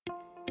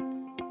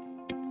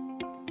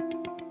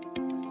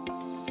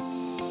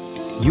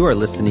You are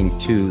listening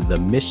to the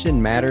Mission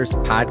Matters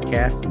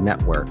Podcast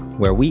Network,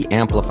 where we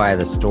amplify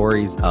the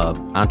stories of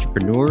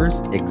entrepreneurs,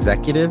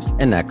 executives,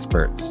 and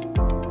experts.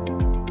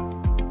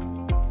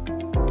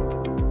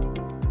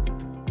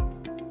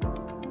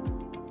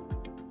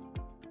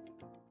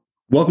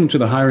 Welcome to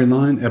the Hiring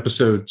Line,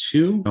 episode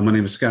 2. My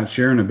name is Scott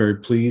Sharon. I'm very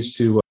pleased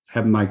to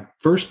have my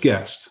first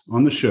guest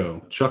on the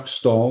show. Chuck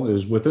Stahl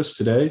is with us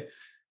today.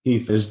 He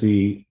is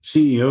the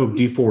CEO of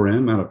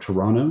D4M out of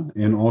Toronto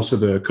and also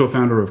the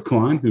co-founder of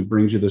Climb, who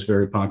brings you this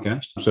very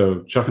podcast.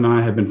 So Chuck and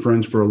I have been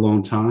friends for a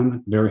long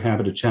time. Very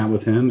happy to chat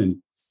with him and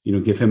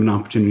give him an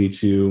opportunity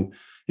to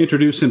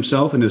introduce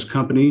himself and his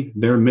company,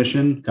 their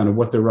mission, kind of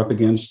what they're up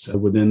against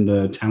within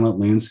the talent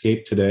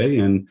landscape today,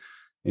 and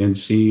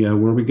see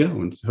where we go.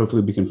 And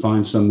hopefully we can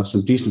find some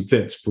decent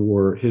fits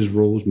for his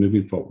roles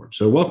moving forward.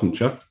 So welcome,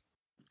 Chuck.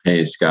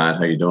 Hey, Scott.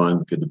 How you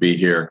doing? Good to be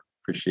here.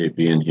 Appreciate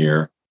being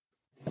here.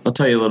 I'll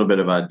tell you a little bit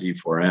about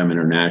D4M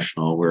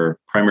International. We're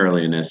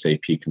primarily an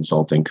SAP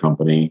consulting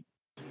company.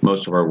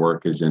 Most of our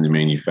work is in the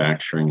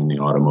manufacturing and the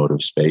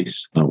automotive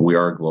space. We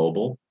are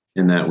global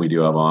in that we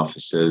do have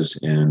offices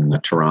in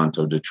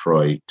Toronto,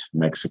 Detroit,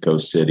 Mexico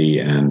City,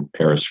 and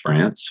Paris,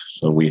 France.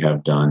 So we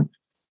have done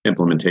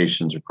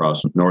implementations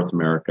across North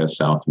America,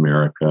 South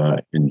America,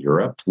 and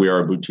Europe. We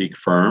are a boutique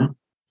firm.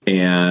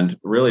 And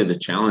really the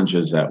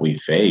challenges that we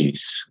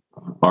face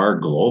are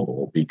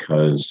global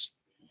because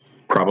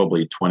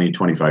probably 20,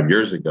 25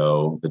 years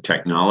ago, the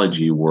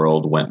technology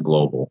world went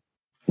global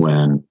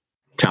when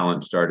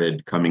talent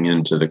started coming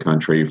into the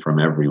country from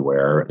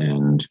everywhere.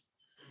 And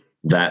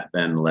that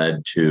then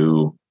led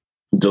to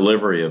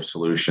delivery of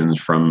solutions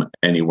from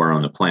anywhere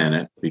on the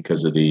planet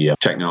because of the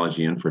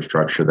technology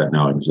infrastructure that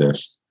now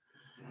exists.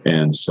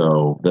 And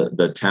so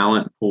the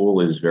talent pool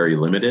is very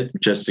limited.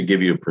 Just to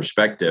give you a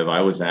perspective,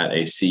 I was at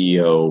a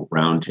CEO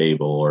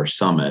roundtable or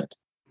summit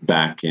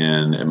back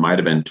in, it might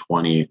have been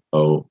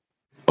 2008.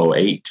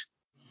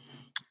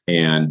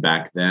 And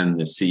back then,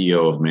 the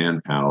CEO of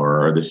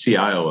Manpower, or the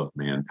CIO of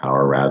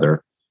Manpower,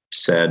 rather,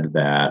 said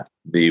that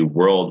the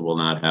world will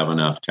not have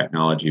enough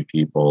technology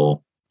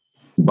people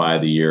by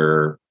the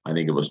year, I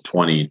think it was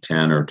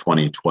 2010 or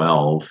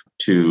 2012,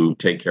 to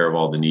take care of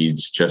all the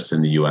needs just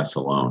in the US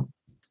alone.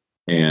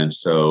 And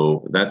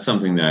so that's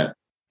something that,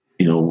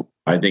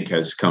 I think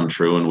has come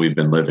true and we've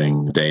been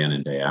living day in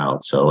and day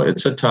out. So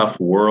it's a tough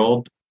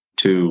world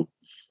to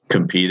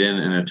compete in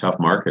and a tough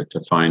market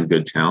to find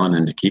good talent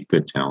and to keep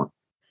good talent.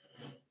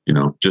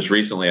 Just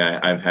recently,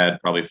 I've had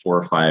probably 4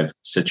 or 5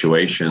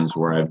 situations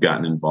where I've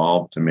gotten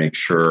involved to make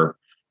sure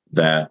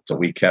that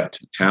we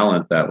kept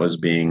talent that was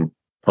being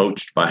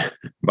poached by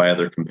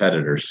other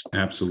competitors.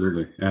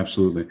 Absolutely.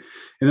 Absolutely.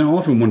 And then I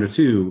often wonder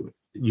too,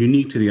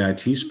 unique to the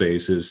IT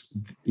space is,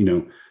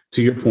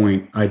 to your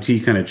point,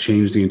 IT kind of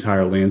changed the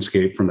entire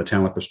landscape from a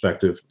talent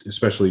perspective,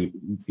 especially,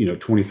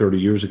 20, 30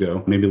 years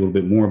ago, maybe a little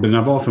bit more. But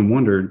I've often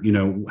wondered,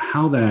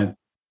 how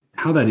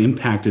that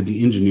impacted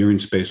the engineering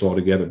space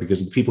altogether,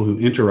 because the people who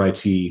enter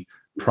IT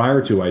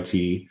prior to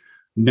IT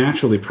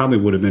naturally probably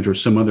would have entered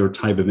some other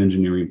type of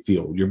engineering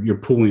field. You're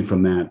pulling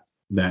from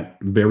that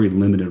very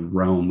limited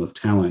realm of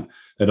talent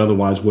that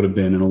otherwise would have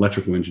been an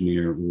electrical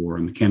engineer or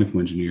a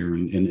mechanical engineer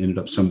and ended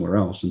up somewhere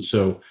else. And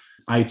so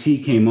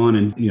IT came on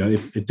and,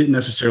 it didn't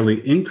necessarily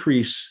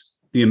increase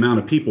the amount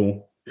of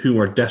people who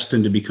are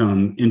destined to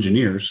become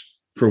engineers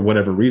for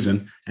whatever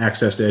reason,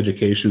 access to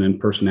education and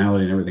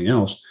personality and everything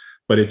else.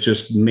 But it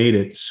just made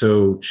it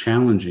so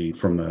challenging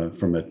from a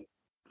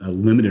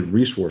limited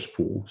resource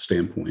pool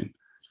standpoint,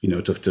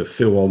 to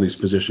fill all these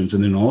positions,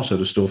 and then also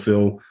to still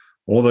fill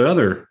all the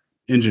other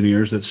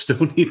engineers that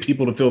still need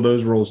people to fill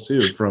those roles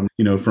too, from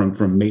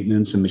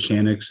maintenance and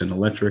mechanics and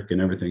electric and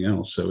everything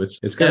else. So it's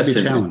got to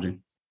be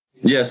challenging.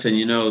 Yes, and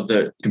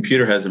the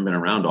computer hasn't been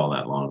around all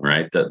that long,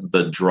 right?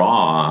 The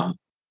draw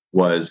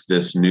was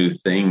this new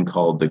thing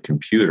called the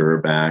computer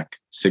back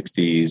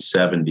 60s,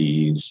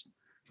 70s,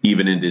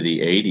 even into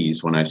the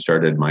 80s when I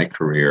started my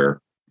career.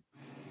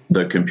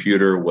 The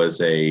computer was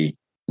a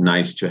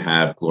nice to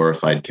have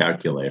glorified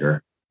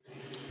calculator,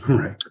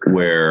 right,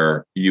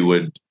 where you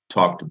would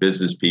talk to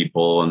business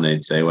people and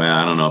they'd say, well,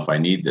 I don't know if I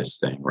need this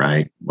thing,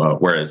 right? Well,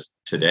 whereas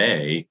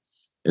today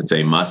it's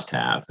a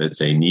must-have,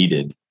 it's a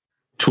needed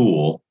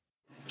tool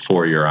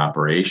for your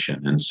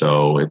operation. And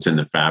so it's in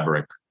the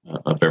fabric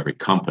of every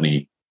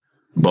company,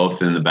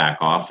 both in the back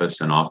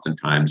office and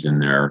oftentimes in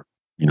their,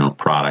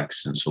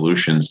 products and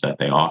solutions that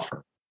they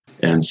offer.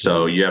 And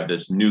so you have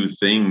this new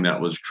thing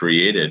that was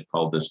created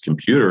called this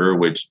computer,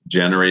 which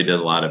generated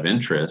a lot of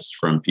interest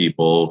from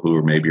people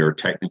who maybe are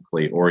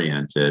technically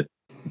oriented,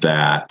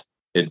 that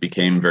it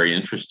became very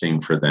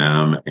interesting for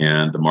them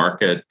and the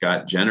market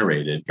got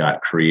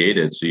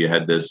created. So you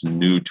had this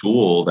new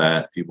tool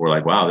that people were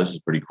like, wow, this is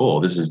pretty cool.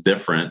 This is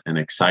different and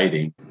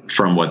exciting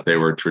from what they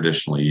were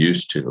traditionally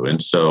used to.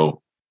 And so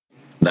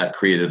that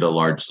created a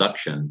large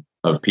suction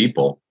of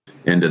people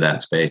into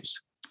that space.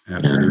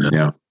 Absolutely.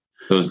 And,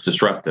 it was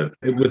disruptive.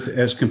 With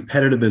as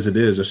competitive as it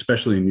is,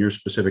 especially in your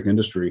specific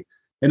industry,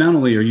 and not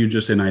only are you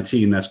just in IT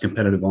and that's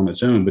competitive on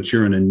its own, but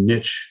you're in a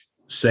niche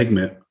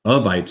segment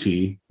of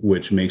IT,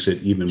 which makes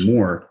it even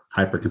more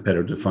hyper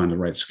competitive to find the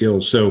right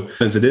skills. So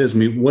as it is, I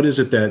mean, what is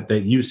it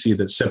that you see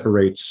that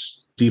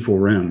separates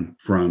D4M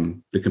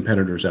from the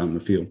competitors out in the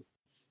field?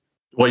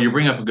 Well, you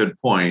bring up a good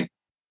point.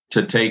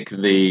 To take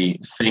the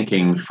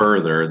thinking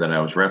further that I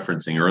was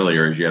referencing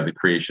earlier, is you have the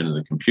creation of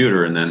the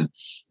computer, and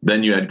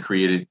then you had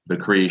created the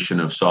creation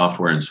of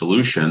software and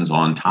solutions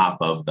on top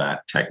of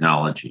that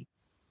technology,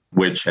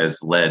 which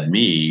has led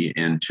me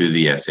into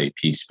the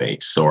SAP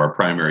space. So our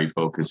primary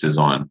focus is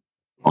on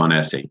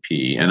SAP.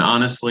 And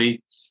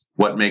honestly,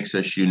 what makes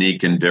us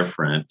unique and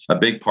different, a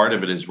big part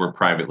of it is we're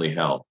privately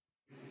held.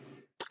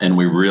 And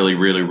we really,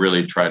 really,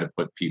 really try to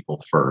put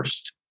people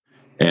first.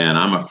 And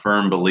I'm a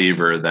firm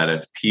believer that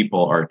if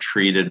people are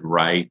treated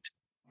right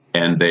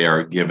and they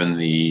are given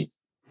the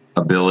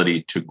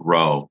ability to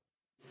grow,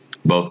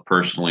 both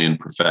personally and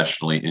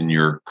professionally in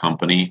your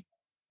company,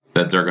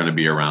 that they're going to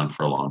be around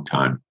for a long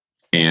time.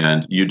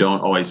 And you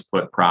don't always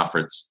put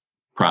profits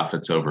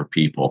over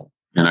people.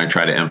 And I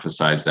try to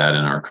emphasize that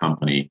in our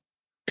company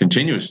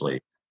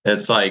continuously.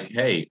 It's like,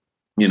 hey,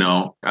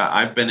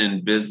 I've been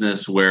in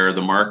business where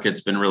the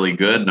market's been really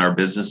good and our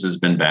business has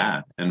been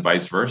bad, and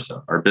vice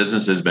versa. Our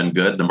business has been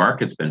good, the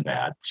market's been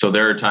bad. So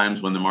there are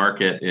times when the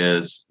market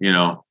is,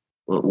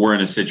 we're in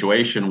a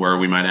situation where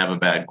we might have a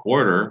bad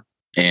quarter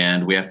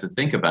and we have to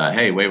think about,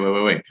 hey, wait.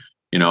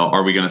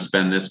 Are we going to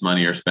spend this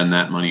money or spend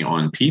that money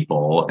on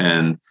people?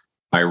 And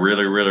I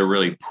really, really,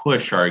 really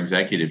push our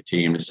executive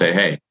team to say,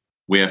 hey,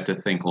 we have to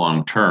think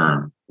long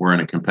term. We're in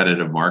a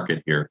competitive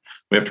market here.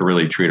 We have to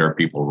really treat our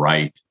people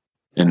right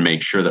and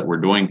make sure that we're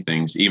doing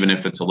things, even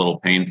if it's a little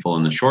painful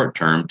in the short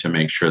term, to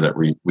make sure that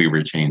we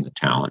retain the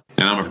talent.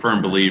 And I'm a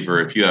firm believer,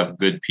 if you have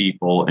good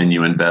people and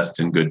you invest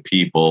in good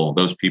people,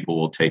 those people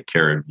will take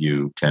care of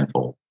you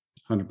tenfold.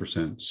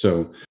 100%.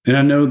 So, and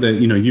I know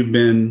that, you've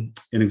been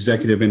an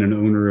executive and an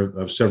owner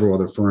of several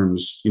other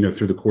firms,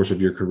 through the course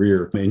of your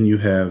career, and you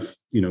have,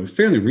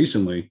 fairly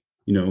recently,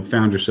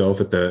 found yourself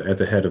at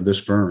the head of this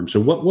firm. So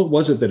what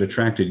was it that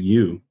attracted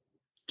you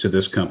to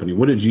this company?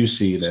 What did you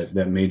see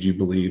that made you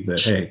believe that,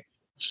 hey,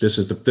 this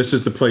is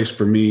the place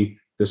for me.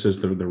 This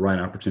is the right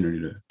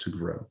opportunity to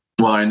grow?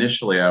 Well,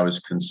 initially I was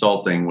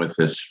consulting with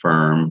this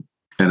firm,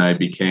 and I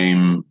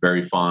became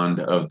very fond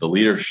of the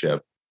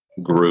leadership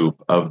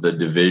group of the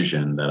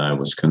division that I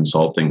was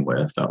consulting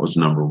with. That was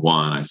number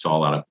one. I saw a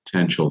lot of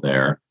potential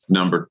there.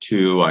 Number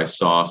two, I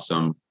saw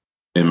some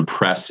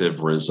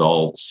impressive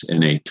results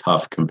in a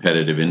tough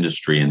competitive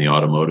industry in the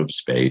automotive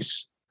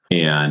space.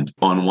 And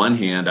on one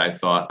hand, I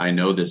thought, I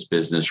know this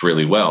business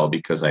really well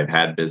because I've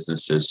had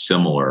businesses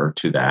similar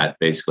to that,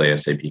 basically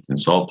SAP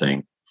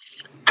consulting.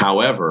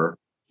 However,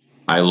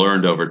 I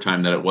learned over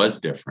time that it was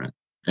different.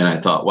 And I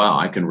thought, wow,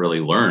 I can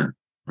really learn,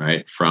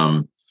 right,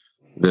 from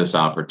this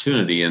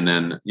opportunity. And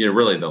then,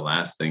 really the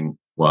last thing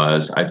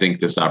was, I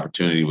think this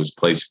opportunity was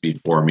placed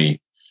before me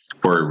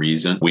for a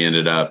reason.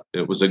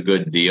 It was a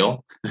good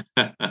deal.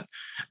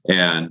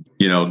 And,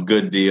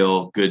 good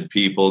deal, good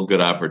people,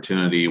 good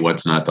opportunity.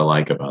 What's not to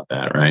like about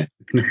that, right?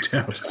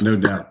 No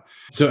doubt.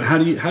 So how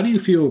do you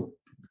feel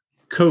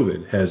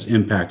COVID has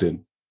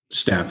impacted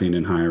staffing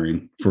and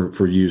hiring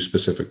for you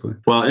specifically?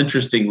 Well,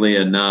 interestingly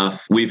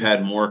enough, we've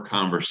had more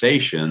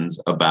conversations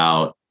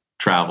about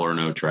travel or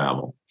no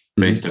travel,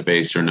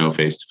 face-to-face or no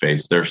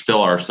face-to-face. There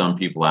still are some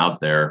people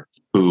out there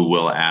who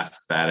will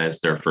ask that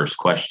as their first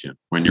question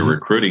when you're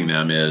recruiting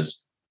them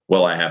is,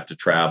 will I have to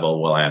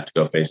travel? Will I have to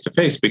go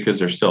face-to-face? Because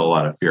there's still a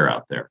lot of fear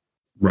out there.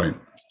 Right.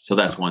 So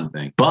that's one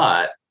thing.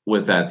 But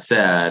with that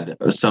said,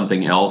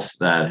 something else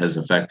that has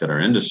affected our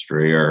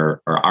industry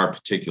or our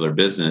particular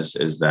business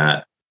is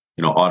that,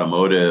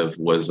 automotive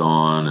was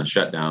on a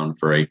shutdown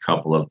for a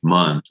couple of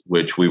months,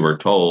 which we were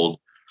told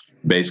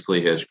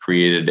basically has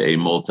created a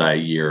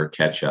multi-year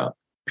catch-up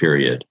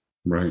period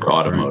for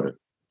automotive.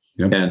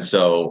 Right. Yep. And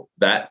so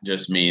that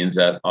just means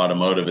that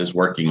automotive is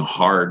working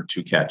hard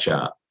to catch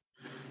up.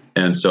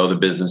 And so the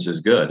business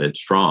is good,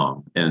 it's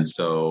strong. And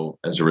so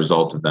as a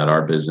result of that,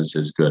 our business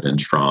is good and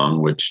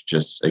strong, which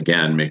just,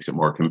 again, makes it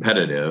more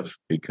competitive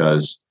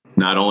because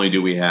not only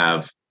do we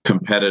have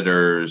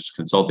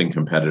consulting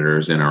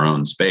competitors in our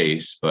own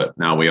space, but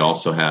now we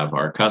also have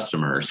our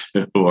customers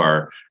who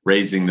are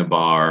raising the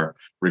bar,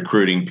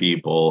 recruiting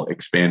people,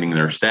 expanding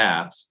their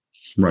staffs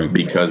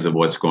because of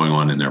what's going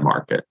on in their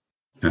market.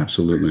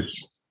 Absolutely.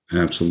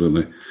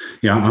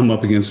 Yeah, I'm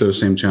up against those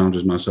same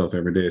challenges myself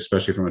every day,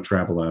 especially from a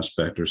travel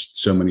aspect. There's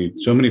so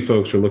many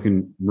folks are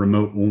looking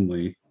remote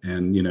only.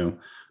 And,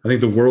 I think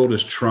the world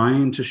is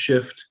trying to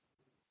shift.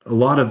 A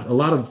lot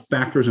of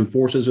factors and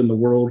forces in the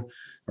world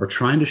are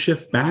trying to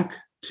shift back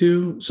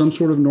to some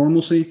sort of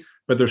normalcy,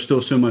 but there's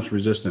still so much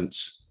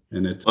resistance.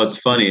 And it's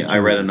funny. I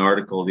read an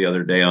article the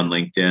other day on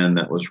LinkedIn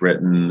that was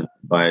written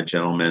by a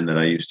gentleman that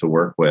I used to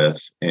work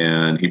with.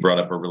 And he brought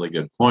up a really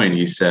good point.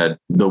 He said,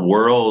 the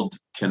world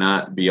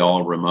cannot be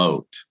all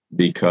remote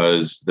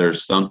because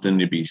there's something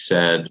to be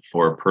said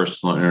for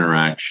personal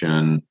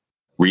interaction,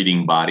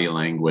 reading body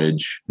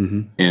language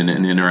in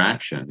an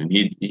interaction. And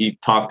he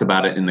talked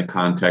about it in the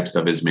context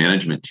of his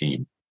management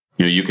team.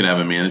 You can have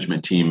a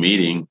management team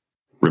meeting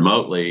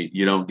remotely,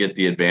 you don't get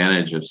the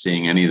advantage of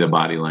seeing any of the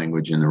body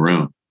language in the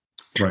room.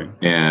 Right.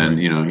 And,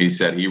 right. He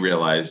said he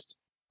realized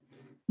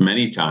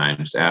many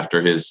times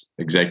after his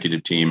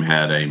executive team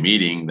had a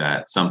meeting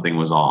that something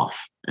was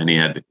off, and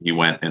he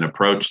went and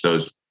approached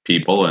those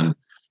people and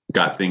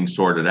got things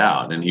sorted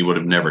out. And he would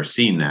have never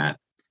seen that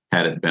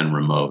had it been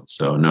remote.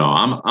 So no,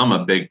 I'm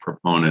a big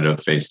proponent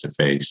of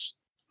face-to-face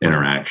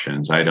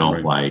interactions. I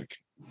don't like,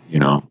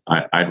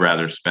 I'd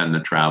rather spend the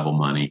travel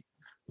money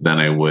than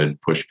I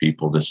would push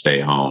people to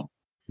stay home.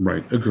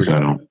 Right. Agreed.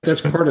 So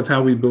that's part of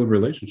how we build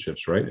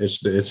relationships, right?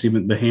 It's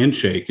even the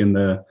handshake and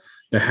the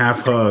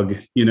half hug,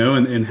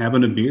 and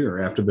having a beer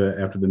after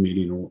the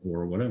meeting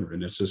or whatever.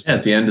 And it's just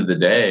at the end of the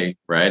day,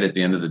 right? At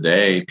the end of the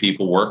day,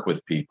 people work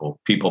with people.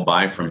 People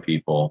buy from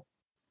people.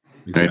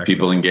 Exactly. Right?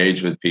 People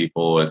engage with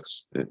people.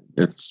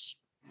 It's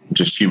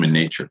just human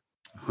nature.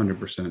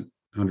 100%.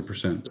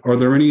 100%. Are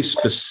there any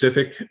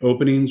specific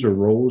openings or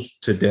roles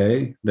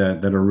today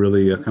that are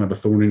really kind of a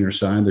thorn in your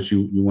side that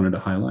you wanted to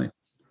highlight?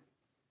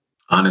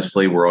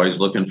 Honestly, we're always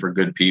looking for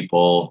good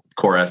people.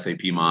 Core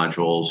SAP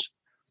modules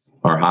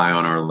are high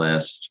on our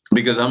list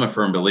because I'm a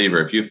firm believer.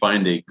 If you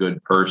find a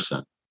good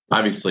person,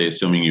 obviously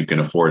assuming you can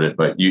afford it,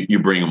 but you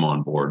bring them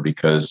on board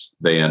because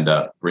they end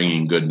up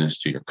bringing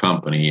goodness to your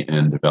company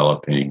and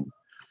developing,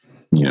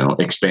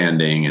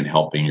 expanding and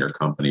helping your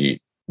company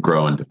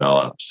grow and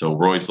develop. So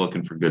we're always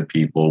looking for good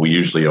people. We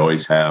usually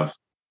always have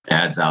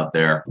ads out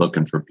there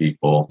looking for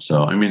people.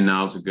 So,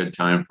 now's a good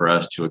time for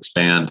us to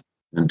expand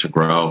and to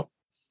grow.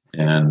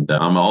 And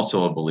I'm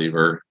also a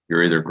believer,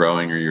 you're either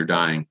growing or you're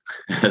dying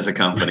as a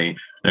company.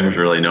 There's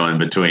really no in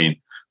between.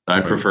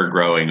 I prefer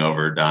growing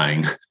over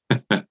dying.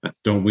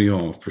 Don't we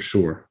all? For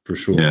sure.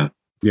 Yeah.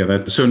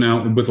 Yeah. So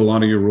now with a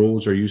lot of your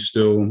roles, are you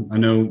still, I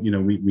know,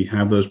 we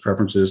have those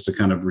preferences to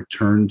kind of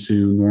return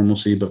to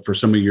normalcy, but for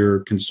some of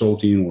your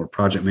consulting or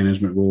project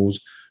management roles,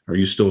 are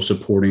you still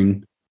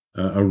supporting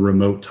a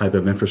remote type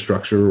of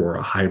infrastructure or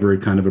a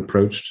hybrid kind of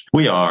approach?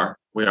 We are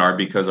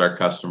because our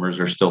customers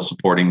are still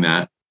supporting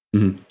that.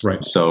 Mm-hmm.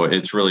 Right. So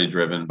it's really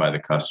driven by the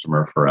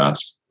customer for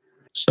us.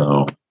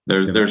 So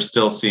there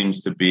still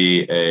seems to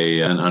be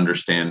an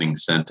understanding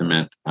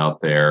sentiment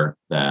out there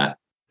that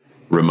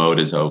remote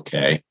is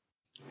okay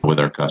with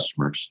our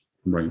customers.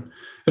 Right.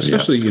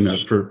 Especially,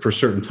 for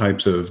certain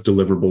types of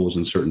deliverables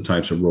and certain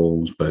types of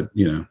roles. But,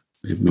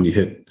 when you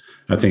hit,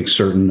 I think,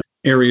 certain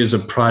areas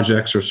of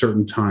projects or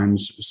certain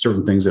times,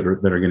 certain things that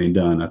are getting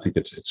done, I think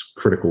it's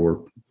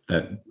critical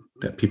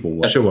that people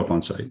will show up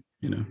on site.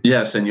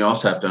 Yes. And you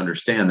also have to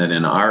understand that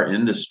in our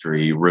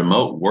industry,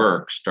 remote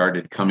work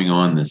started coming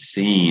on the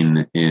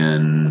scene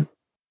in,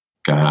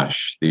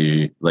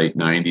 the late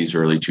 90s,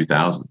 early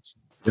 2000s.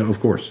 Yeah, of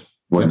course.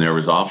 When there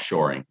was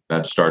offshoring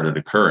that started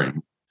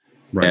occurring.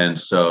 Right. And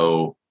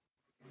so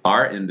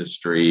our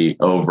industry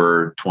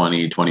over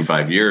 20,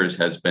 25 years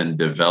has been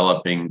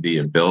developing the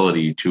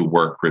ability to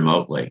work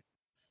remotely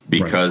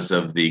because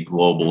of the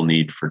global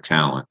need for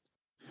talent.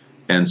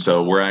 And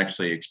so we're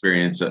actually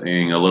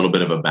experiencing a little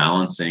bit of a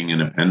balancing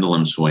and a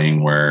pendulum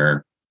swing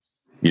where,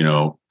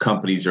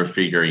 companies are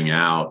figuring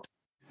out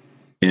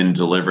in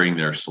delivering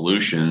their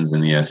solutions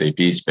in the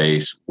SAP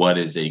space, what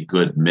is a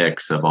good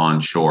mix of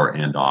onshore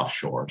and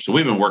offshore. So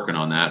we've been working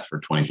on that for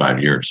 25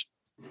 years.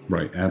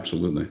 Right.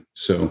 Absolutely.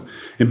 So,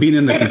 and being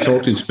in the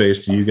consulting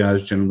space, do you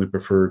guys generally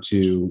prefer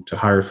to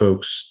hire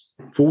folks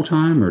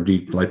full-time, or do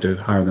you like to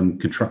hire them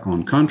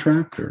on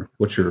contract, or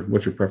what's your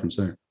preference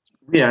there?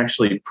 We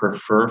actually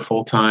prefer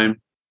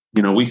full-time.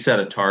 We set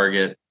a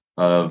target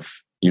of,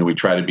 we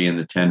try to be in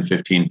the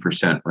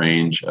 10-15%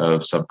 range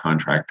of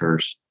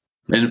subcontractors.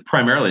 And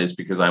primarily it's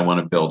because I want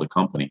to build a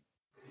company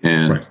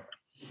and,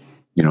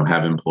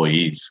 have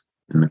employees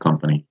in the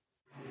company.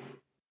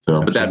 So,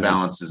 Absolutely. But that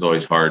balance is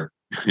always hard.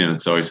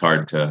 It's always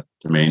hard to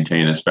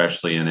maintain,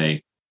 especially in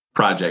a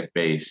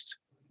project-based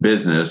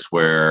business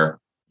where,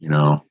 you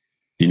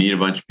need a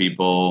bunch of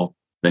people,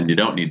 then you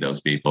don't need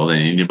those people.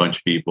 Then you need a bunch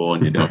of people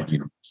and you don't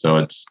need them. So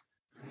it's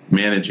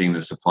managing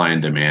the supply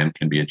and demand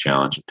can be a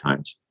challenge at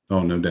times.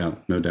 Oh, no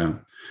doubt. No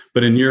doubt.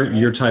 But in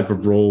your type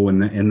of role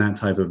in that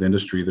type of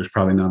industry, there's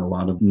probably not a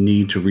lot of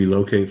need to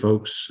relocate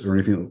folks or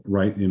anything,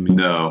 right?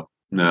 No.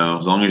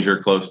 As long as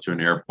you're close to an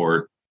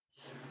airport.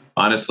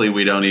 Honestly,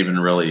 we don't even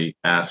really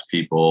ask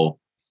people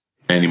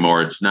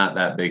anymore. It's not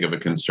that big of a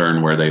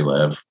concern where they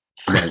live.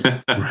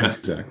 Right.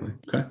 Exactly.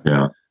 Okay.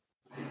 Yeah.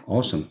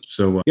 Awesome.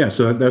 So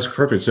so that's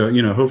perfect. So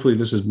hopefully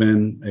this has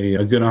been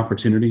a good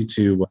opportunity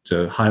to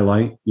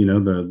highlight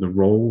the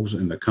roles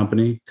in the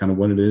company, kind of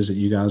what it is that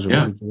you guys are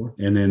looking for,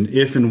 and then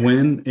if and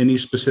when any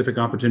specific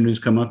opportunities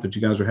come up that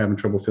you guys are having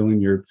trouble filling,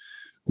 you're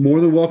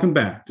more than welcome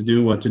back to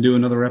do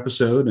another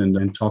episode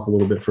and talk a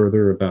little bit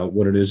further about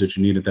what it is that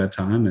you need at that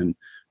time, and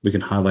we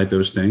can highlight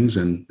those things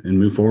and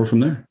move forward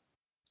from there.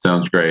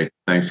 Sounds great.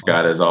 Thanks,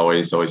 Scott. As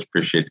always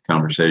appreciate the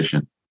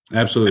conversation.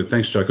 Absolutely.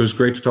 Thanks, Chuck. It was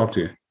great to talk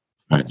to you.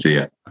 All right. See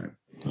ya. All right.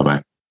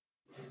 Bye-bye.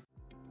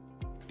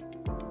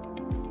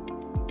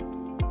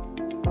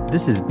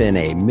 This has been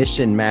a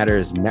Mission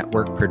Matters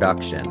Network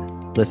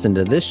production. Listen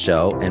to this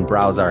show and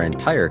browse our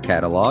entire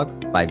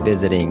catalog by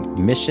visiting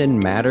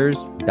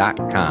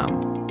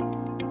missionmatters.com.